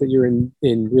the fact that you're in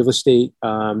real estate.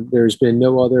 There's been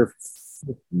no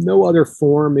other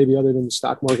form, maybe other than the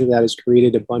stock market, that has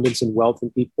created abundance and wealth in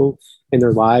people in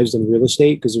their lives than real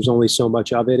estate, because there's only so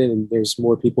much of it and there's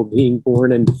more people being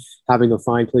born and having to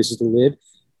find places to live.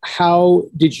 How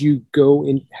did you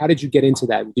how did you get into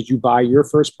that? Did you buy your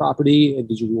first property and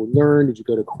did you learn? Did you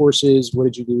go to courses? What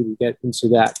did you do to get into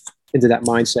that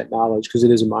mindset knowledge? Because it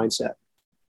is a mindset.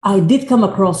 I did come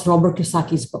across Robert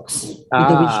Kiyosaki's books,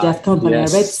 The Rich Dad Company.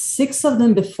 Yes. I read 6 of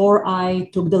them before I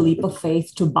took the leap of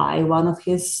faith to buy one of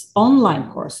his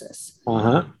online courses.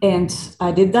 And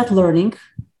I did that learning.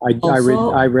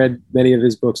 I read many of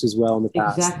his books as well in the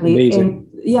past. Exactly. Amazing. And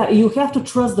yeah, you have to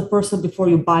trust the person before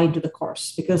you buy into the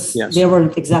course because they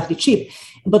weren't exactly cheap.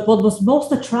 But what was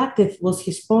most attractive was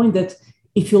his point that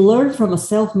if you learn from a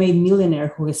self-made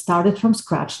millionaire who has started from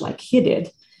scratch like he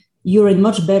did, you're in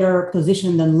much better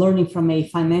position than learning from a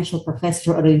financial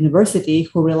professor at a university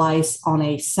who relies on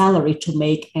a salary to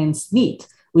make ends meet,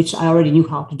 which I already knew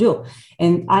how to do.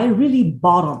 And I really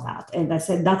bought on that. And I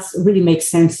said, that's really makes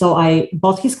sense. So I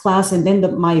bought his class. And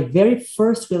then my very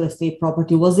first real estate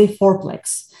property was a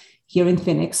 4-plex here in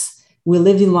Phoenix. We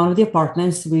lived in one of the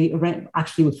apartments. We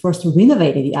first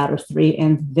renovated the other 3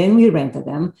 and then we rented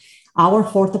them. Our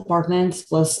 4th apartment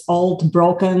was old,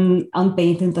 broken,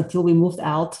 unpainted until we moved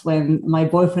out when my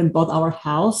boyfriend bought our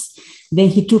house. Then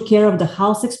he took care of the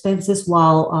house expenses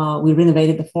while we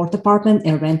renovated the 4th apartment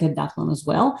and rented that one as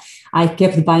well. I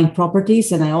kept buying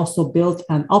properties and I also built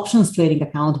an options trading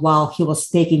account while he was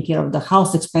taking care of the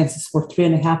house expenses for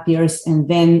 3.5 years. And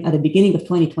then at the beginning of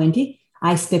 2020,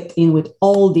 I stepped in with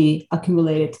all the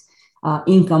accumulated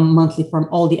income monthly from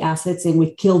all the assets, and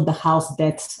we killed the house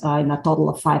debt in a total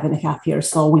of 5.5 years.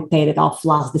 So we paid it off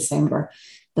last December,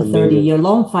 the 30-year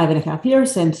loan, 5.5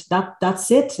 years, and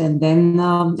that's it. And then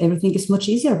everything is much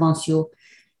easier once you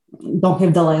don't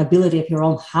have the liability of your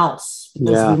own house.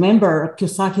 Because remember,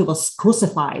 Kiyosaki was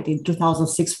crucified in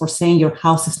 2006 for saying your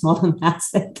house is not an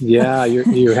asset. Yeah,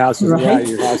 your house is right?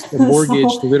 your house. The mortgage,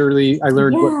 So, literally, I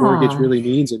learned what mortgage really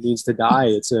means. It means to die.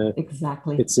 It's a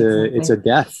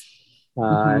death.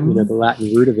 The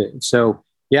Latin root of it. So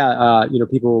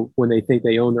people, when they think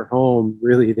they own their home,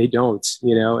 really they don't.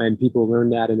 And people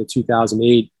learned that in the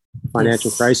 2008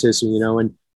 financial crisis.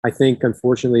 And I think,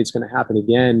 unfortunately, it's going to happen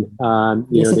again.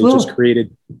 Just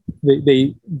created,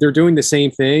 they're doing the same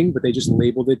thing, but they just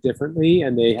labeled it differently,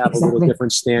 and they have a little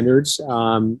different standards.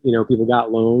 People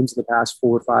got loans in the past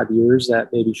 4 or 5 years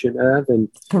that maybe shouldn't have. And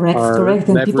correct.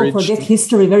 And people forget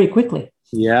history very quickly.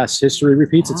 Yes, history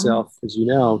repeats itself, as you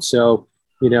know. So,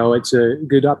 it's a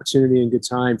good opportunity and good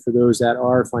time for those that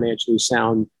are financially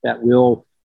sound that will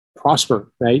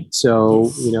prosper, right?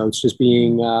 So, it's just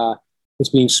being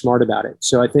smart about it.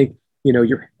 So I think, I know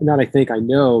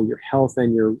your health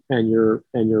and your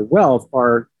wealth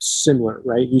are similar,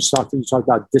 right? You talked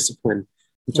about discipline.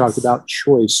 You talked about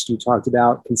choice. You talked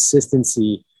about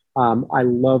consistency. I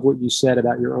love what you said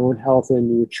about your own health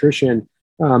and nutrition.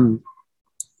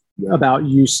 About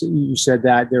you said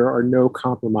that there are no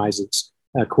compromises,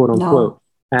 quote unquote.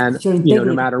 No. And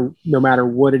no matter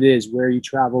what it is, where you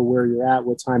travel, where you're at,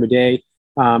 what time of day,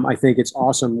 I think it's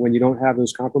awesome when you don't have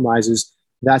those compromises.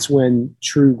 That's when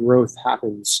true growth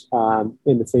happens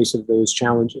in the face of those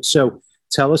challenges. So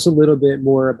tell us a little bit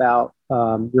more about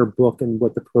your book and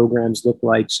what the programs look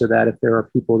like, so that if there are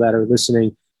people that are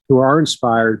listening who are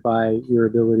inspired by your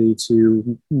ability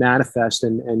to manifest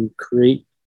and create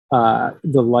the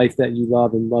life that you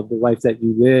love and love the life that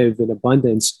you live in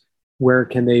abundance, where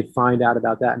can they find out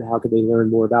about that, and how can they learn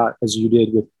more about, as you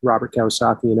did with Robert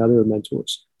Kiyosaki and other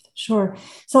mentors? Sure.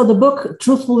 So the book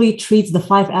truthfully treats the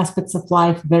 5 aspects of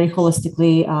life very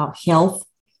holistically: health,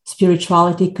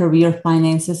 spirituality, career,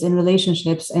 finances, and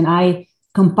relationships. And I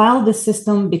compiled this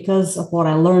system because of what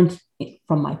I learned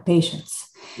from my patients.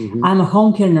 Mm-hmm. I'm a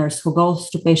home care nurse who goes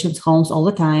to patients' homes all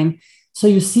the time. So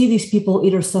you see these people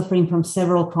either suffering from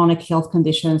several chronic health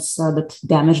conditions that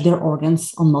damage their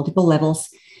organs on multiple levels.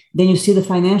 Then you see the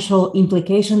financial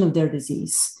implication of their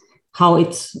disease, how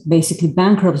it basically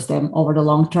bankrupts them over the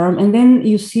long term. And then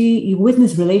you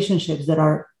witness relationships that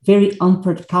are very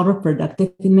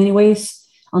counterproductive in many ways,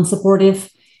 unsupportive.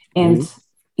 And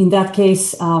in that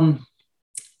case,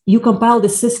 you compile the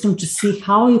system to see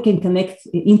how you can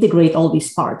integrate all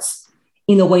these parts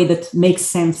in a way that makes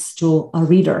sense to a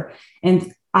reader.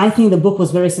 And I think the book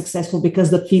was very successful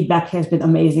because the feedback has been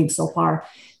amazing so far.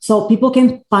 So people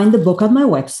can find the book on my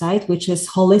website, which is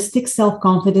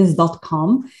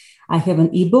holisticselfconfidence.com. I have an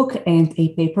ebook and a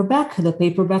paperback. The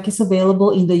paperback is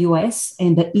available in the US,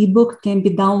 and the ebook can be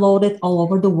downloaded all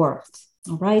over the world.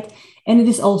 All right. And it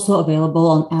is also available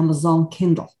on Amazon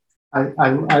Kindle.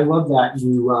 I love that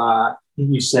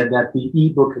you said that the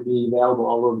ebook could be available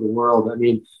all over the world. I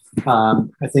mean,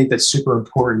 I think that's super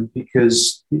important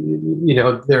because,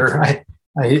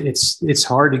 it's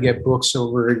hard to get books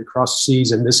over across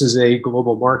seas, and this is a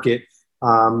global market.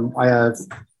 I have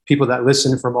people that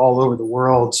listen from all over the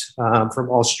world, from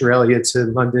Australia to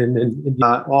London and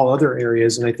all other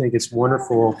areas. And I think it's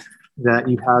wonderful that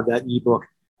you have that ebook.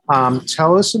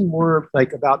 Tell us some more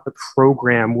about the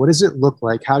program. What does it look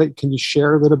like? Can you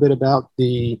share a little bit about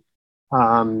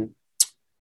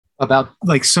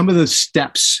some of the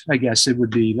steps? I guess it would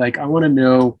be I want to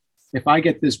know, if I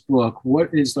get this book,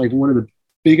 what is one of the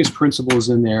biggest principles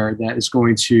in there that is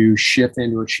going to shift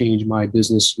and or change my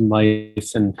business and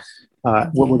life, and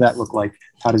what will that look like?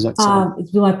 How does that sound?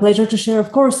 It's been my pleasure to share,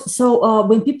 of course. So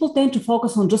when people tend to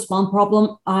focus on just one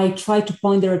problem, I try to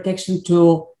point their attention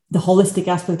to the holistic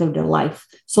aspect of their life,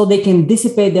 so they can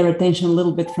dissipate their attention a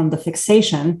little bit from the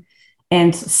fixation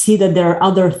and see that there are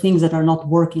other things that are not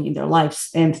working in their lives.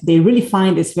 And they really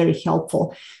find this very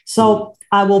helpful. So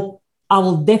I will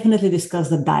definitely discuss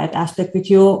the diet aspect with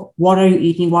you. What are you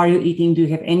eating? Why are you eating? Do you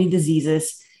have any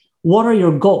diseases? What are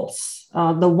your goals?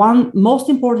 The one most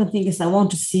important thing is I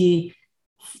want to see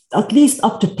at least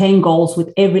up to 10 goals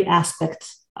with every aspect,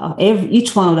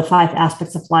 each one of the 5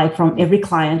 aspects of life from every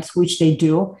client, which they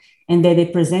do. And then they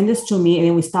present this to me, and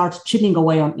then we start chipping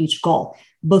away on each goal.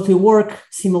 But we work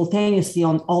simultaneously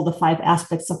on all the 5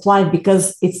 aspects of life,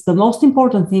 because it's the most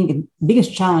important thing and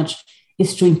biggest challenge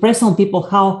is to impress on people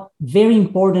how very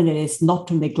important it is not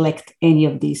to neglect any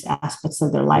of these aspects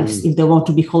of their lives if they want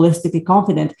to be holistically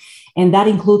confident. And that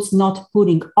includes not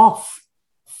putting off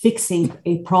fixing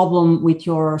a problem with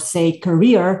your, say,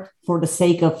 career for the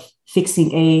sake of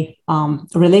fixing a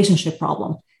relationship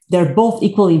problem. They're both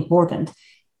equally important,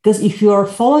 because if you are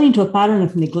falling into a pattern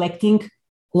of neglecting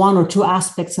one or two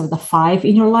aspects of the five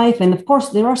in your life. And of course,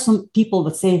 there are some people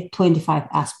that say 25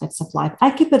 aspects of life.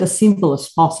 I keep it as simple as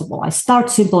possible. I start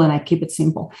simple and I keep it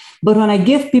simple. But when I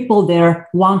give people their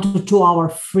 1 to 2 hour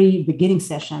free beginning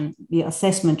session, the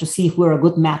assessment to see if we're a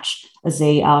good match as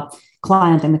a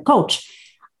client and a coach,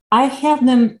 I have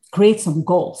them create some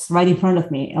goals right in front of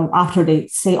me after they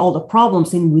say all the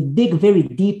problems, and we dig very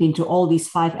deep into all these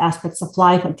five aspects of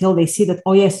life until they see that,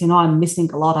 oh yes, I'm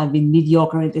missing a lot. I've been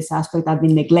mediocre in this aspect. I've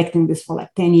been neglecting this for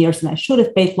like 10 years and I should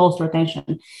have paid closer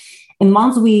attention. And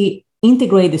once we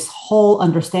integrate this whole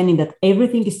understanding that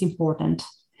everything is important,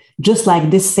 just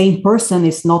like this same person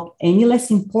is not any less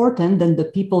important than the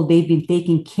people they've been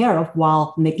taking care of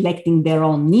while neglecting their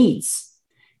own needs.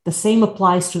 The same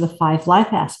applies to the five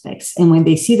life aspects. And when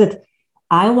they see that,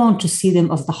 I want to see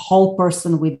them as the whole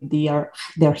person with their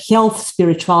health,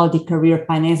 spirituality, career,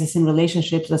 finances, and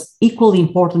relationships that's equally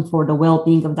important for the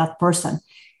well-being of that person.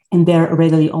 And they're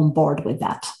readily on board with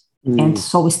that. And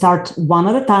so we start one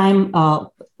at a time,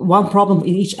 one problem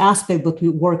in each aspect, but we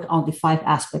work on the five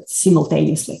aspects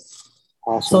simultaneously.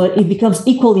 Awesome. So it becomes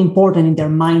equally important in their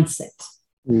mindset.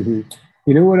 Mm-hmm.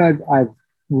 You know what I've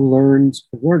learned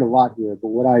a lot here, but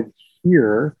what I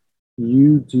hear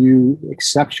you do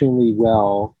exceptionally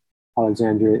well,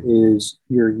 Alexandra, is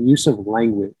your use of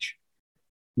language.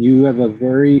 You have a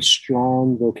very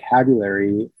strong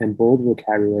vocabulary and bold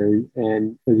vocabulary,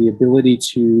 and the ability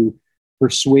to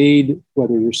persuade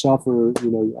whether yourself or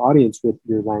your audience with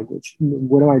your language.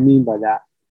 What do I mean by that?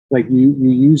 Like you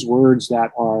use words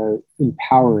that are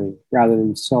empowering rather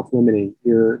than self-limiting.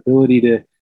 Your ability to,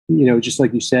 just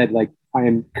like you said, like, I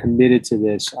am committed to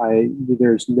this.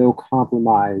 There's no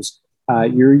compromise.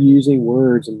 You're using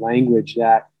words and language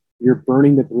that you're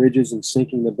burning the bridges and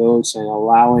sinking the boats and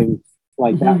allowing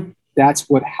that. That's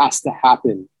what has to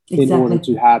happen in order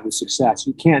to have the success.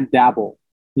 You can't dabble.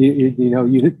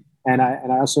 And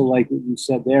I also like what you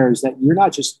said there is that you're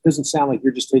not just, doesn't sound like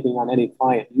you're just taking on any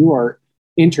client. You are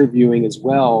interviewing as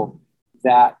well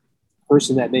that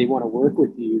person that may want to work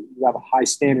with you. You have a high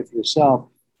standard for yourself,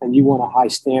 and you want a high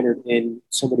standard in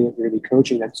somebody that you're going to be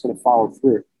coaching that's going to follow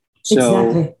through.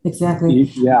 So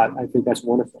Exactly. I think that's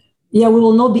wonderful. Yeah, we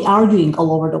will not be arguing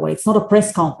all over the way. It's not a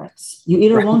press conference. You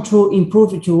either want to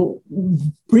improve it, to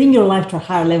bring your life to a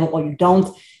higher level, or you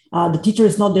don't. The teacher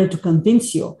is not there to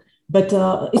convince you. But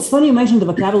it's funny you mentioned the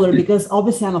vocabulary, because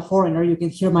obviously I'm a foreigner. You can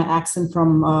hear my accent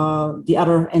from the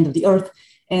other end of the earth.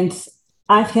 And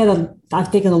I've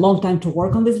taken a long time to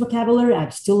work on this vocabulary.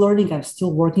 I'm still learning. I'm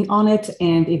still working on it.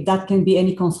 And if that can be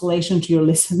any consolation to your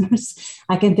listeners,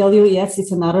 I can tell you, yes,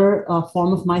 it's another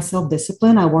form of my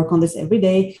self-discipline. I work on this every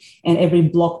day. And every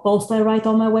blog post I write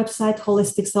on my website,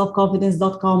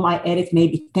 holisticselfconfidence.com, I edit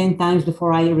maybe 10 times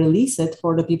before I release it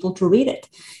for the people to read it.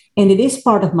 And it is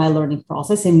part of my learning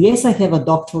process. And yes, I have a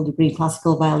doctoral degree in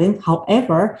classical violin.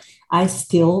 However, I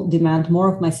still demand more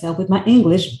of myself with my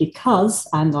English because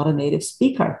I'm not a native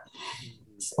speaker.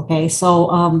 Okay,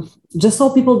 so just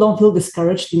so people don't feel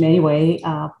discouraged in any way,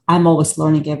 I'm always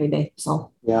learning every day.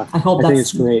 So yeah, I think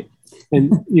it's great.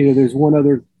 And there's one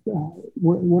other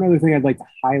thing I'd like to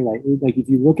highlight. Like if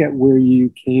you look at where you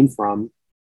came from,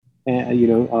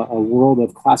 a world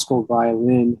of classical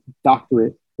violin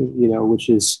doctorate, which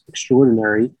is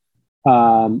extraordinary,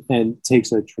 and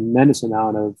takes a tremendous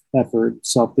amount of effort,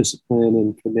 self-discipline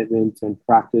and commitment and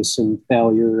practice and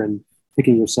failure and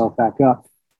picking yourself back up,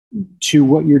 to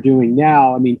what you're doing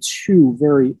now. I mean, two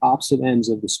very opposite ends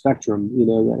of the spectrum,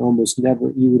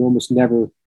 that you would almost never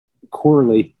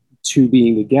correlate to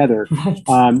being together. Right.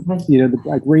 I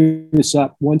bring this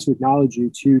up, one, to acknowledge you,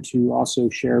 two, to also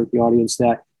share with the audience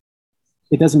that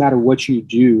it doesn't matter what you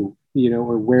do,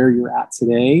 or where you're at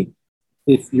today.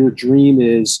 If your dream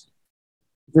is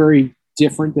very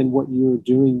different than what you're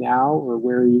doing now or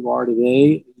where you are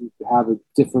today, you have a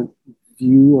different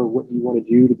view or what you want to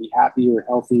do to be happy or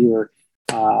healthy or,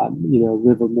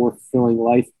 live a more fulfilling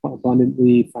life,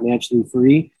 abundantly, financially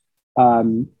free.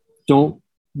 Don't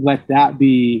let that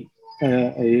be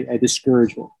a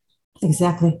discouragement.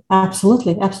 Exactly.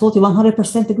 Absolutely.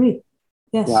 100% agree.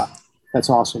 Yes. Yeah, that's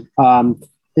awesome.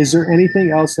 Is there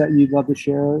anything else that you'd love to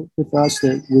share with us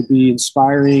that would be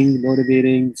inspiring,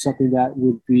 motivating, something that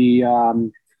would be,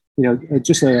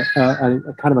 just a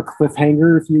kind of a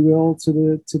cliffhanger, if you will,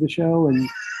 to the show, and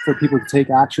for people to take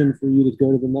action, for you to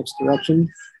go to the next direction?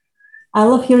 I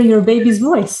love hearing your baby's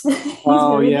voice.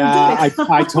 Oh yeah,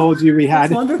 I told you we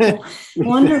had. Wonderful.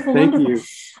 Thank you.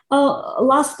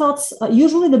 Last thoughts.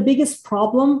 Usually the biggest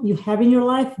problem you have in your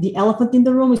life, the elephant in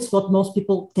the room, is what most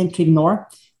people tend to ignore.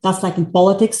 That's like in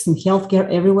politics, in healthcare,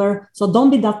 everywhere. So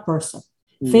don't be that person.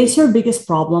 Face your biggest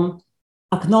problem,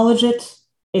 acknowledge it,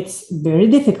 It's very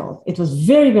difficult. It was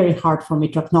very, very hard for me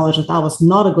to acknowledge that I was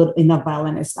not a good enough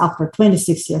violinist after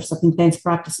 26 years of intense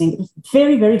practicing. It was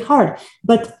very, very hard,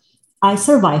 but I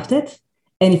survived it.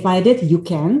 And if I did, you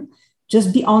can.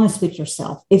 Just be honest with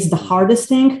yourself. It's the hardest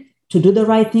thing to do the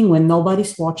right thing when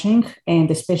nobody's watching,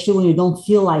 and especially when you don't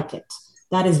feel like it.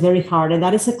 That is very hard. And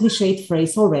that is a cliched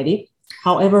phrase already.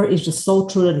 However, it's just so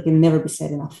true that it can never be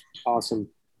said enough. Awesome.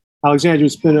 Alexandra,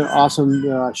 it's been an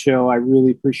awesome show. I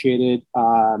really appreciate it.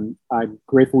 I'm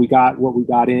grateful we got what we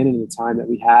got in the time that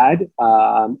we had.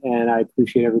 And I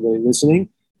appreciate everybody listening.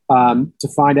 To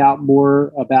find out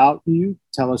more about you,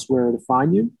 tell us where to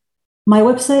find you. My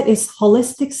website is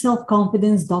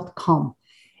holisticselfconfidence.com.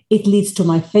 It leads to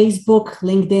my Facebook,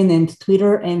 LinkedIn, and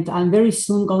Twitter. And I'm very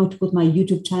soon going to put my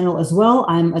YouTube channel as well.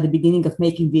 I'm at the beginning of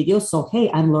making videos. So,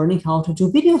 hey, I'm learning how to do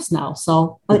videos now.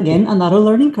 So again, another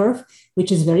learning curve,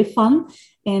 which is very fun.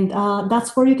 And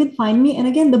that's where you can find me. And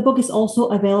again, the book is also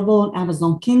available on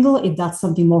Amazon Kindle, if that's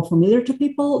something more familiar to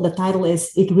people. The title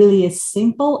is It Really Is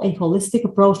Simple, A Holistic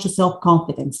Approach to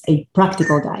Self-Confidence, a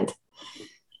Practical Guide.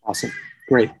 Awesome.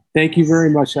 Great. Thank you very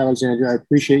much, Alexandra. I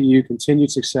appreciate you. Continued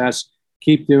success.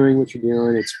 Keep doing what you're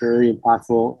doing. It's very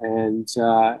impactful. And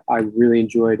I really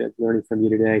enjoyed learning from you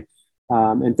today.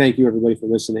 And thank you, everybody, for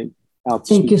listening.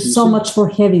 Thank you so much for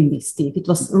having me, Steve. It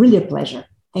was really a pleasure.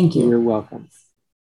 Thank you. You're welcome.